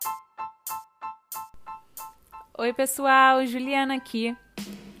Oi pessoal, Juliana aqui.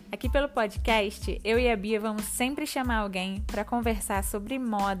 Aqui pelo podcast, eu e a Bia vamos sempre chamar alguém para conversar sobre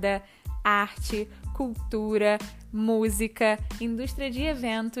moda, arte, cultura, música, indústria de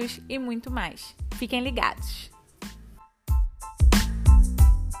eventos e muito mais. Fiquem ligados!